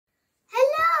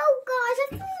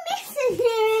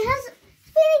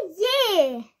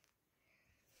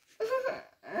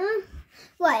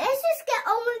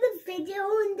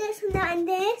that and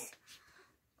this.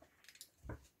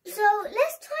 So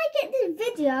let's try and get this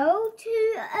video to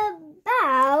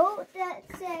about,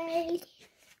 let's say,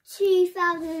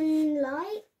 2,000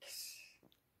 likes.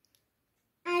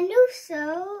 And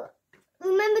also,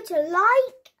 remember to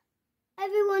like,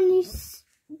 everyone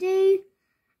do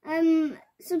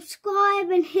subscribe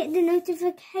and hit the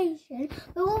notification.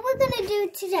 But what we're going to do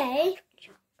today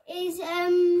is,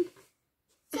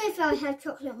 so far I have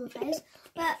chocolate on my face,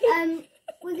 but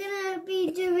we're going to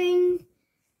be doing,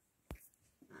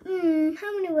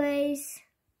 how many ways?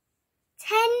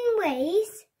 10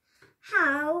 ways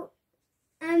how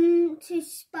to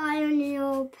spy on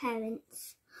your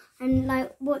parents and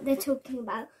like what they're talking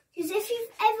about. Because if you've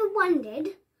ever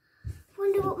wonder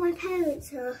what my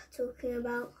parents are talking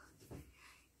about,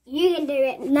 you can do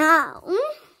it now.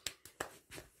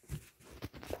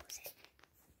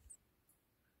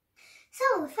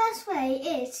 So the first way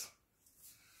is,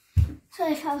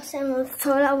 sorry if I was saying on the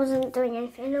toilet, I wasn't doing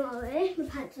anything, don't worry, my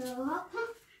pants are all hot.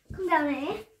 Come down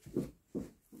here.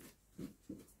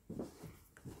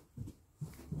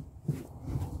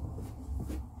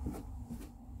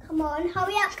 Come on,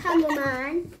 hurry up,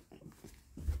 cameraman.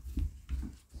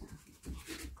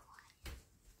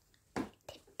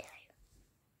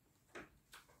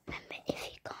 Remember, if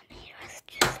you can't hear us,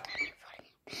 just turn your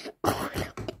volume all the way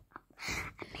up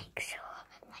and make sure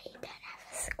that you don't have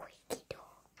a squeaky door.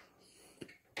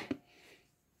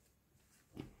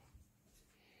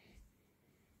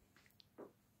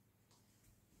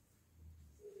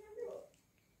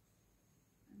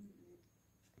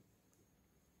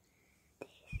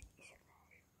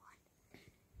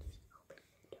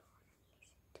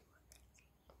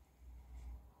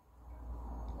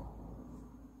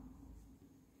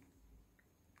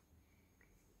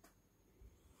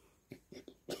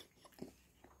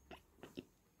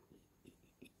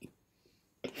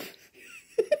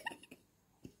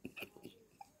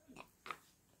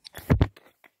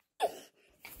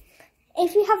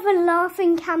 If you have a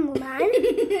laughing cameraman,